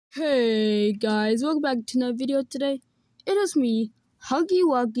Hey guys, welcome back to another video today. It is me, Huggy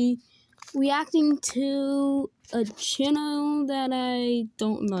Wuggy, reacting to a channel that I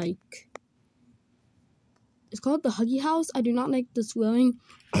don't like. It's called The Huggy House. I do not like the swearing.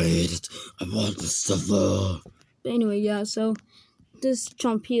 I hate it. I want to suffer. But anyway, yeah, so this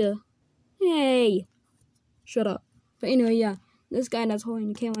chump here. Hey! Shut up. But anyway, yeah, this guy that's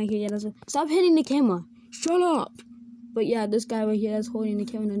holding the camera here, stop hitting the camera. Shut up! But yeah, this guy right here that's holding the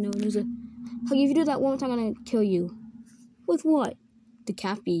camera, no, there's a Huggy, if you do that one more time, I'm gonna kill you. With what? The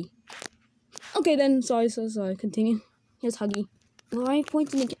cappy. Okay then, sorry, continue. Here's Huggy. Why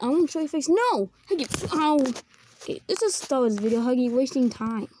pointing the I won't show your face. No! Huggy, ow! Okay, this is Star Wars video, Huggy, wasting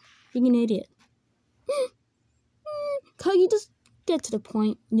time. Being an idiot. Huggy, just get to the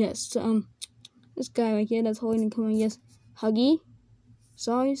point. Yes, so, this guy right here that's holding the camera, yes. Huggy.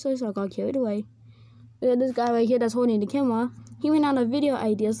 Sorry, I got carried away. This guy right here that's holding the camera, he ran out of video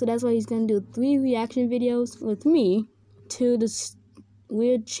ideas, so that's why he's gonna do 3 reaction videos with me to this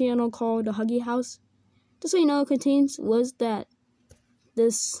weird channel called The Huggy House. Just so you know, it contains words that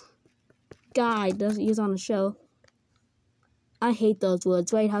this guy doesn't use on the show. I hate those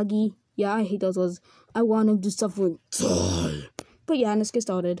words, right, Huggy? Yeah, I hate those words. I want him to suffer and die. But yeah, let's get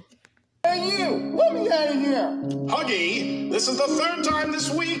started. Hey you! Let me out of here! Huggy, this is the 3rd time this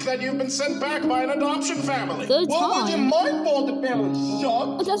week that you've been sent back by an adoption family. Third well, time? wasn't my fault the family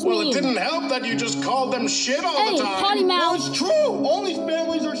sucked. Well, it didn't help that you just called them shit all the time. Potty mouth. Well, it's true. All these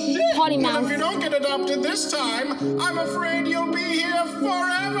families are shit. Potty mouth. And if you don't get adopted this time, I'm afraid you'll be here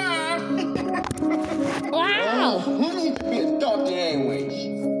forever. Wow! Who needs to be adopted anyways?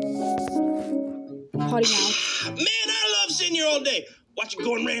 Potty mouth. Man, I love sitting here all day. Watching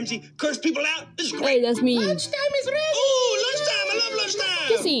Gordon Ramsay curse people out. This is great. Hey, that's me. Lunchtime is ready. Ooh, lunchtime. I love lunchtime.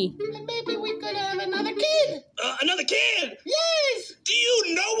 Kissy. Maybe we could have another kid. Another kid? Yes. Do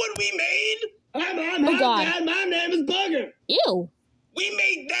you know what we made? Oh, God. Dad. My name is Bugger. Ew. We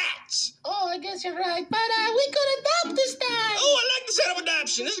made that. Oh, I guess you're right. But we could adopt this time. Oh, I like the set of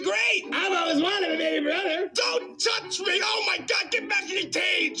adoption. This is great. I've always wanted a baby brother. Don't touch me. Oh, my God. Get back in your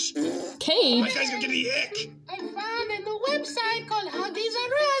cage. Cage? Oh, my God's going to get the ick. I found a new website called Huggies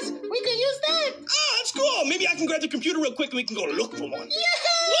R Us. We could use that. Oh, that's cool. Maybe I can grab the computer real quick and we can go look for one. Yeah.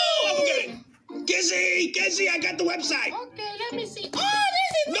 Whoa, I'll go get it. Kizzy, I got the website. Okay, let me see. Oh,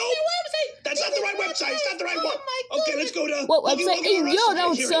 this is Nope. the website. That's not the right website. It's not the right one. Oh, Okay, let's go to... What website? Hey, yo, that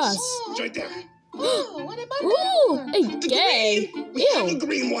was Here it is. sus. It's right there. Oh, what about Ooh, that one? hey, The gay. green. We have a Ew.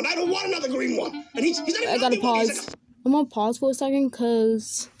 green one. I don't want another green one. And he's not even I gotta ugly one. He's pause. like I'm gonna pause for a second,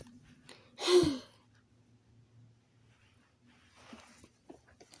 cause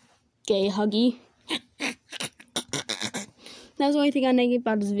gay Huggy. That's the only thing I like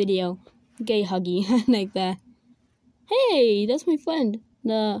about this video. Gay Huggy. I like that. Hey, that's my friend.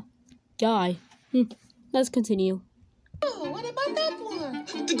 The guy. Let's continue. Oh, what about that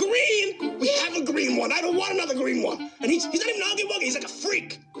one? the green. We have a green one. I don't want another green one. And he's not even Huggy Wuggy. He's like a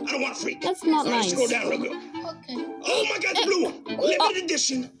freak. I don't want a freak. That's not All right, nice. Scroll down real quick. Okay. Oh my God, the blue one. Limited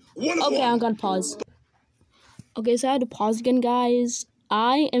edition. One of Okay, one. I'm gonna pause. Okay, so I had to pause again, guys.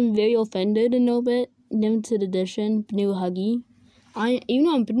 I am very offended a little bit. Limited edition, new Huggy. Even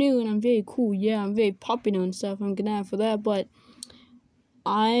though I'm new and I'm very cool, yeah, I'm very popular and stuff. I'm glad for that, but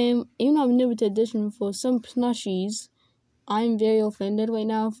even though I'm limited edition for some plushies, I'm very offended right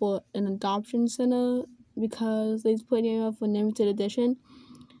now for an adoption center because they put it up for limited edition.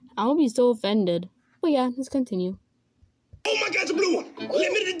 I'll be so offended. But yeah, let's continue. Oh my God, the blue one.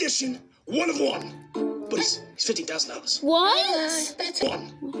 Limited edition. One of one. But it's $15,000. What? That's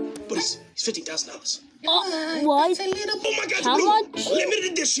One. But it's $15,000. What? That's a little. Oh my God, the How blue one. much?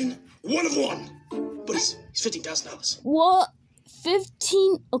 Limited edition. One of one. But it's $15,000. What?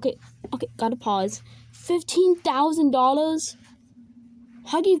 15? Okay, gotta pause. $15,000?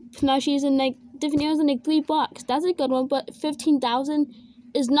 Huggy plushies in like different areas in like $3. That's a good one, but 15,000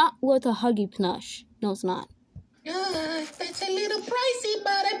 is not worth a Huggy plush. No, it's not. That's a little pricey,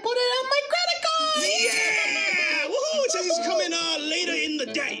 but I put it on my credit card. Yeah! Woohoo! It says he's coming later in the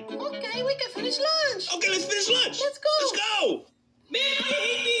day. Okay, we can finish lunch. Okay, let's finish lunch. Let's go. Let's go. Man, I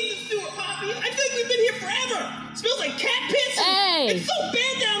hate being in the sewer, Poppy. I feel like we've been here forever. It smells like cat piss. Hey! It's so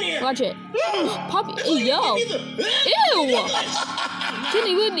bad down here. Watch it. Poppy, It's hey, like yo. you give me the- Ew!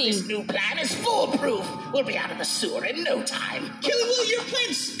 Kitty Woody. This new plan is foolproof. We'll be out of the sewer in no time. Killy Willy, your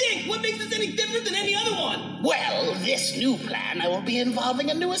plans stink. What makes this any different than any other one? Well, this new plan will be involving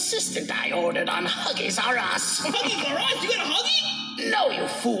a new assistant I ordered on Huggies R Us. Huggies R Us? You got a Huggy? No, you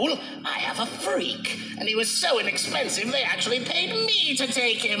fool. I have a freak. And he was so inexpensive, they actually paid me to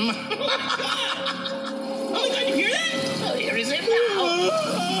take him. Oh my God, you hear that? Well, here is him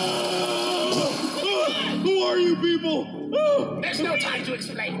now. you people? Oh. There's no time to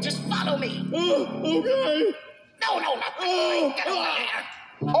explain. Just follow me. Okay. No, not get over here.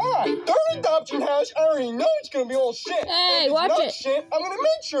 Alright, third adoption house, I already know it's gonna be all shit. Hey, if it's watch not it. shit, I'm gonna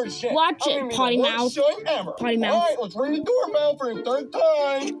make sure it's shit. Watch I'm it, gonna be potty the mouth. worst son ever. Potty mouth. Alright, let's ring the doorbell for the third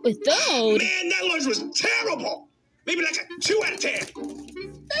time. With those. Man, that lunch was terrible. Maybe like a 2 out of 10.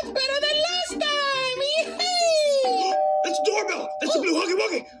 That's better than last time. Yee-hoo! That's the doorbell. That's the blue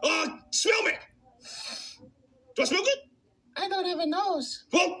Huggy Wuggy. Smell me. Do I smell good? I don't have a nose.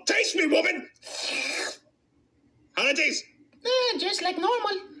 Well, taste me, woman. How'd it taste? Just like normal.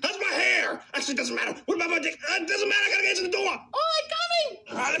 How's my hair? Actually, it doesn't matter. What about my dick? It doesn't matter. I gotta get to the door. Oh, I'm coming.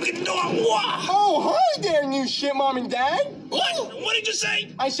 All right, let me get the door. Whoa. Oh, hi there, new shit mom and dad. What? What did you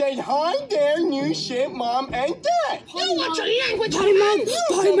say? I said, hi there, new shit mom and dad. You watch your language. Potty mouth.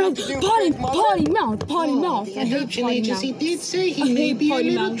 Potty mouth. Potty mouth. Potty mouth. The I hate adoption potty agency mouth. did say I he may hate be in a potty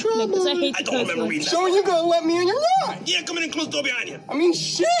little mouth. trouble. Because I hate I the don't curse remember word. reading that. So are you gonna let me in or not? Yeah, come in and close the door behind you. I mean,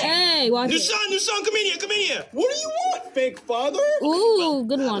 shit. Hey, watch New it. son, come in here, come in here. What do you want, fake father? Ooh,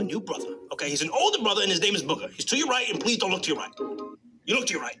 good I have a one. new brother. Okay, he's an older brother, and his name is Booger. He's to your right, and please don't look to your right. You look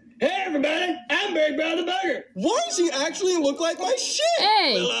to your right. Hey everybody, I'm Big Brother Bugger. Why does he actually look like my shit?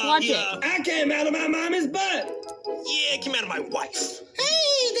 Hey, Well, watch yeah. it. I came out of my mommy's butt. Yeah, it came out of my wife.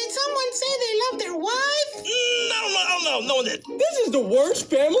 Hey, did someone say they love their wife? I don't know. No one did. This is the worst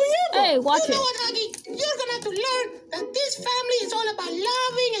family ever. Hey, watch You know it. what, Huggy? You're gonna have to learn that this family is all about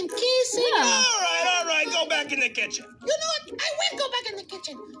loving and kissing. Yeah. All right. Go back in the kitchen. You know what? I will go back in the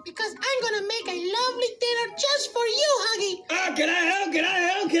kitchen because I'm gonna make a lovely dinner just for you, Huggy. Oh, can I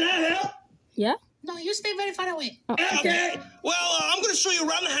help? Yeah? No, you stay very far away. Okay. Well, I'm going to show you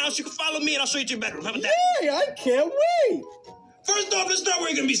around the house. You can follow me, and I'll show you to your bedroom. How about that? Hey, I can't wait. First off, let's start where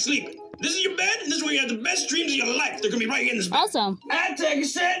you're going to be sleeping. This is your bed, and this is where you have the best dreams of your life. They're going to be right here in this bed. Awesome. I take a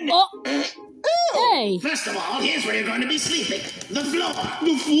sit. Oh. Hey. First of all, here's where you're going to be sleeping. The floor.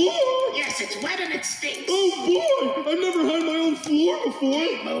 The floor? Yes, it's wet and it stinks. Oh, boy. I've never had my own floor before.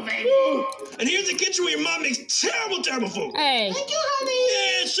 Keep moving. And here's the kitchen where your mom makes terrible food. Hey. Thank you,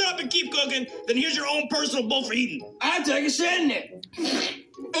 honey. Yeah, shut up and keep cooking. Then here's your own personal bowl for eating. I take a sit in it.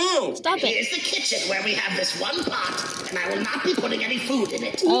 Ew. Stop it. Here's the kitchen where we have this one pot, and I will not be putting any food in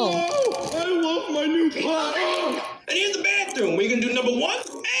it. Oh. I love my new Keep pot. moving. And here's the bathroom where you can do number 1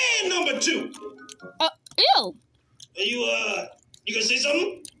 and number 2. Ew. Are you gonna say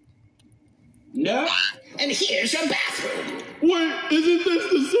something? No. And here's your bathroom. Wait, isn't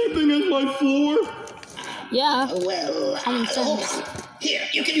this the same thing as my floor? Yeah. Well, Common hold sense. on. Here,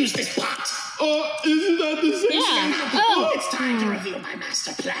 you can use this pot. Isn't that the same? Yeah. Now, Oh. it's time to reveal my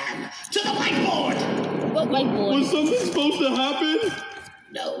master plan. To the whiteboard. What whiteboard? something supposed to happen?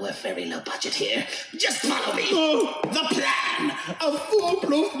 No, we're very low budget here. Just follow me. Oh. The plan. A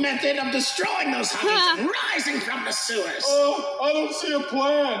foolproof method of destroying those huggies rising from the sewers. I don't see a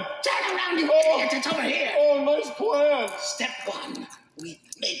plan. Turn around, you idiot. It's over here. Oh, nice plan. Step 1. We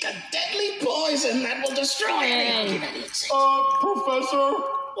make a deadly poison that will destroy any huggy that eats it. Professor,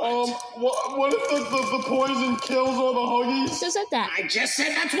 what if the poison kills all the huggies? Just like that. I just said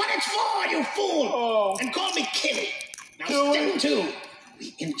that's what it's for, you fool. Oh. And call me Killy. Now, Killy? step 2.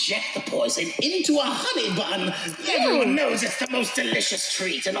 We inject the poison into a honey bun. Everyone knows it's the most delicious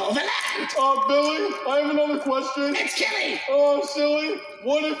treat in all the land. Billy, I have another question. It's Killy. Oh, silly.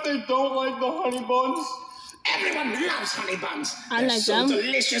 What if they don't like the honey buns? Everyone loves honey buns. I They're like so them.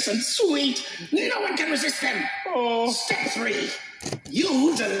 delicious and sweet. No one can resist them. Oh. Step 3.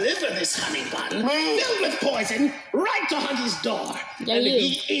 You deliver this honey bun filled with poison right to Huggy's door. Yeah, and you.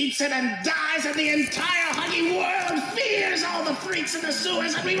 he eats it and dies, and the entire Huggy world fears all the freaks in the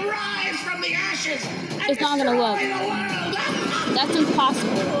sewers, and we rise from the ashes and It's not gonna work. destroy the world. That's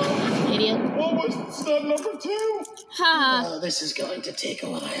impossible, idiot. What was step number 2? Ha. Oh, this is going to take a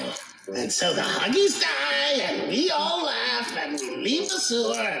while. And so the Huggies die, and we all laugh, and we leave the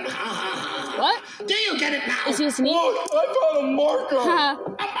sewer, and ha ha ha. What? Do you get it now? Excuse me? Look, I found a marker. Ha.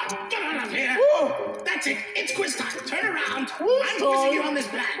 Get out of here. Oh. That's it. It's quiz time. Turn around. I'm Quiz quizzing time? you on this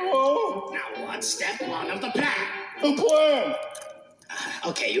plan. Oh, Now, what's step 1 of the plan? the plan.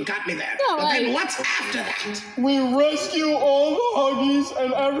 Okay, you got me there. No, but then wait. what's after that? We rescue all the huggies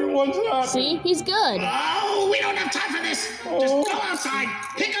and everyone's happy. See? He's good. Oh, we don't have time for this. Just go outside,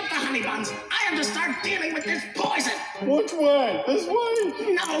 pick up the honey buns. I have to start dealing with this poison. Which way? This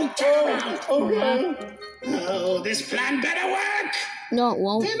way? No, turn around. Oh, okay. Oh, this plan better work. No, it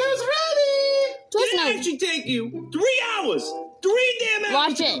won't. Dinner's ready. Twist no. actually take you 3 hours. 3 damn hours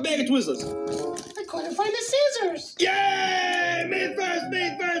Watch to cook it. a bag of Twizzlers. I couldn't find the scissors. Yay! Me first.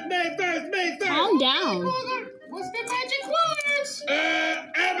 Calm down. What's the magic words?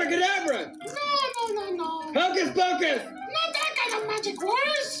 Abracadabra. No. Huggy Hocus Pocus. Not that kind of magic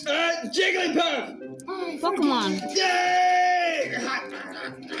words. Jigglypuff. Pokemon, Yay!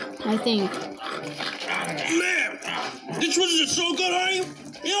 I think. Man, these Twizzlers are so good, aren't you?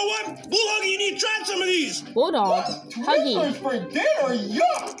 You know what? Blue Huggy, you need to try some of these. Bulldog, Huggy. Twizzlers for dinner,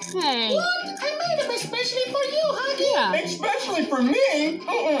 yuck! Hey, What? I made them especially for you, Huggy. yeah. Especially for me.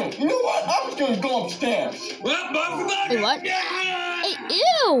 You know what? I'm just gonna go upstairs. Well, Bob for Bob. Hey, what? Yeah. Hey,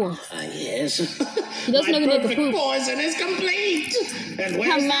 ew! Yes. He doesn't know My how to make the perfect poop. poison is complete. And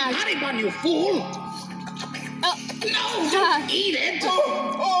where's I'm that mad. honey bun, you fool? Oh, No, don't eat it.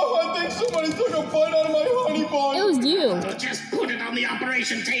 Oh, I think somebody took a bite out of my honey bun. it was you. Just put it on the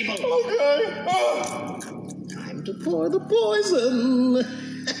operation table. Okay. Time to pour the poison.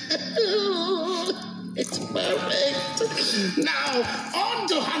 It's perfect. Now, on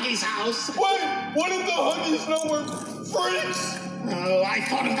to Huggy's house. Wait, what if the Huggies know we're freaks? Oh, I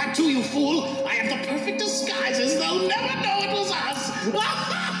thought of that too, you fool. I have the perfect disguises. They'll never know it was us.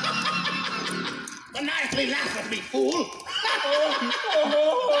 Maniacally laugh at me, fool.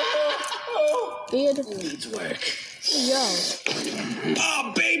 Weird. Needs work. Yo.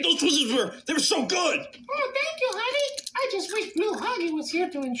 Oh, babe, those Twizzlers they were so good. Oh, thank you, honey. I just wish Blue Huggy was here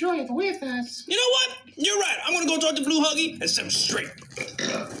to enjoy it with us. You know what? You're right. I'm gonna go talk to Blue Huggy and set him straight.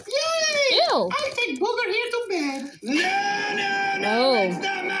 Yay! Ew. I'll take Booger here to bed. No, Oh. it's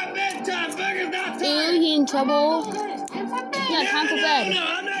not my bedtime. Booger's not Ew, time. he in trouble. Booger, it's time for bed. Yeah, time for bed. No,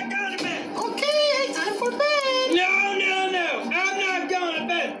 I'm not going to bed. Okay, time for bed. No. I'm not going to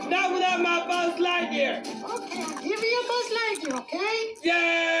bed. Not without my Buzz Lightyear. Okay, I'll give you a Buzz Lightyear, okay?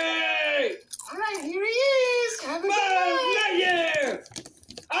 Yay! All right, here he is. Have a good Buzz night. Lightyear!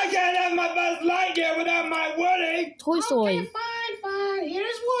 I can't have my Buzz Lightyear without my Woody. Toy Okay, Story. fine.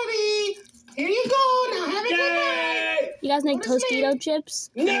 Here's Woody. Here you go. Now have a good night. Yay! You guys make What is Tostito chips?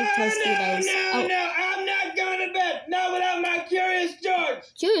 I No, make Tostitos. Oh, I'm not going to bed. Not without my Curious George.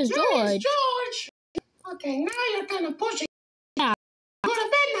 Curious George. George. George. Okay, now you're kind of pushing. Yeah. Go to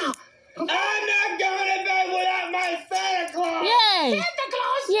bed now. I'm not going to bed without my Santa Claus. Yay! Santa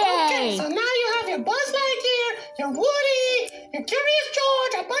Claus. Yay. Okay, so now you have your Buzz Lightyear, your Woody, your Curious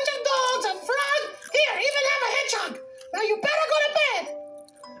George, a bunch of dogs, a frog. Here, even have a hedgehog. Now you better go to bed.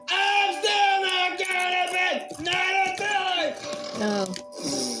 I'm still not going to bed. Not until Oh.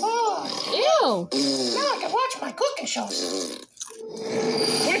 Oh, Ew! now I can watch my cooking shows.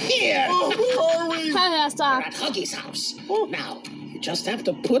 We're here. Where are we? Time to We're stop. at Huggy's house. Now, you just have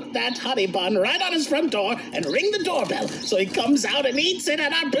to put that honey bun right on his front door and ring the doorbell so he comes out and eats it,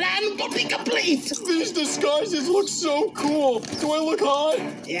 and our plan will be complete. These disguises look so cool. Do I look hot?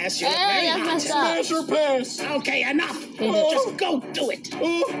 Yes, you're Hey, very that's hot. messed up. Smash or pass? Okay, enough. Oh. Just go do it.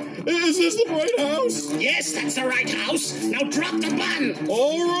 Oh, is this the right house? Yes, that's the right house. Now drop the bun.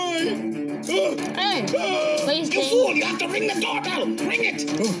 All right. Hey, please You sing. fool, you have to ring the doorbell. Ring it.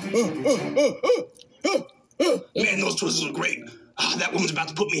 Man, those Twizzlers are great. That woman's about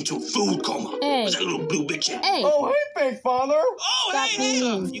to put me into a food coma. Hey. Where's that little blue bitch at? Hey, Oh, hey, big father. Oh, Stop hey,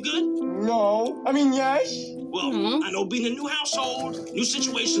 being- you good? No, I mean yes. Well, I know being a new household, new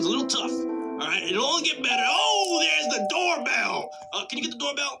situation's a little tough. All right, it'll only get better. Oh, there's the doorbell. Can you get the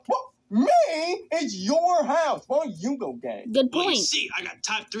doorbell? What? Me? It's your house. Why don't you go get it? good Well, you point. see, I got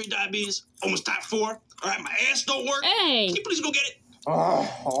type 3 diabetes, almost type 4. All right, my ass don't work. Hey. Can you please go get it? All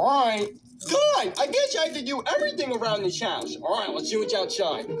right. Good. I guess I have to do everything around this house. All right, let's see what's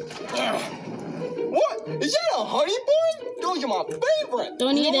outside. What? Is that a honey bun? Those are my favorite.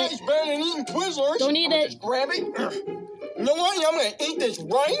 Don't eat You know it. It's better than eating Twizzlers. Don't eat I'll it. Just grab it. You know what? I'm gonna eat this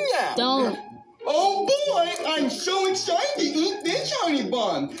right now. Don't. Oh boy, I'm so excited to eat this honey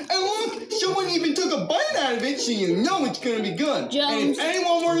bun. And look, someone even took a bite out of it, so you know it's gonna be good. And Jones. if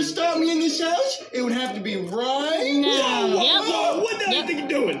anyone were to stop me in this house, it would have to be right No. Yep. Whoa, what the hell Yep. you think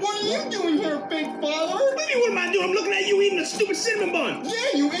you're doing? What are you doing here, big father? What do you mean, what am I doing? I'm looking at you eating a stupid cinnamon bun. Yeah,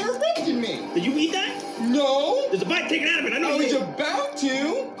 you interrupted me. Did you eat that? No, There's a bite taken out of it. I I know was you. about to.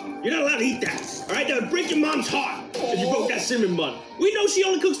 You're not allowed to eat that. All right, that would break your mom's heart if you broke that cinnamon bun. We know she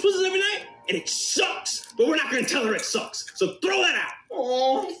only cooks Twizzlers every night, and it sucks. But we're not going to tell her it sucks. So throw that out.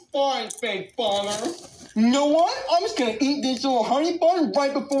 Oh, fine, big father. You know what? I'm just gonna eat this little honey bun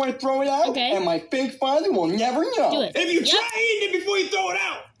right before I throw it out. Okay. And my big father will never know. Do it. If you Yep. try eating it before you throw it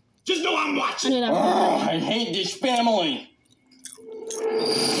out, just know I'm I watching. knew that. I hate this family.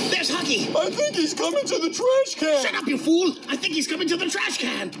 There's Huggy. I think he's coming to the trash can. Shut up, you fool. I think he's coming to the trash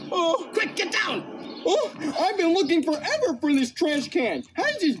can. Oh, Quick, get down. I've been looking forever for this trash can. How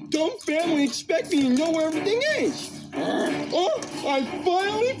does this dumb family expect me to know where everything is? I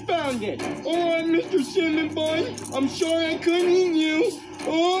finally found it. All right, Mr. Cinnamon Bun. I'm sorry I couldn't eat you.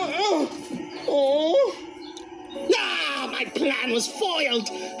 plan was foiled.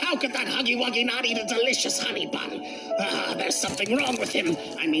 How could that Huggy Wuggy not eat a delicious honey bun? There's something wrong with him.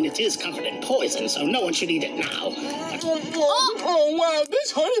 I mean, it is covered in poison, so no one should eat it now. But... Oh, wow,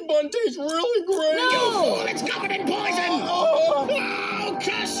 this honey bun tastes really great. You fool, it's covered in poison. Oh,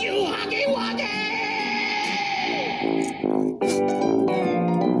 curse you, Huggy Wuggy!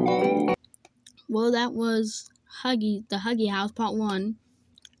 Well, that was Huggy, the Huggy House Part 1.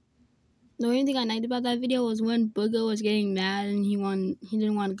 The only thing I liked about that video was when Booger was getting mad and he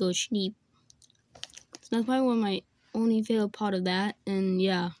didn't want to go sleep. So that's probably one of my only favorite part of that. And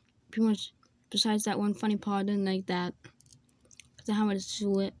yeah, pretty much besides that one funny part, I didn't like that because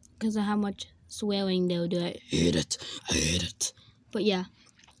of how much swearing they'll do. I hate it. But yeah,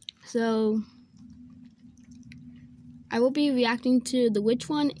 so I will be reacting to the witch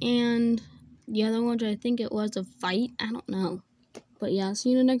one and the other one, which I think it was a fight. I don't know. But yeah, see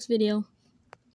you in the next video.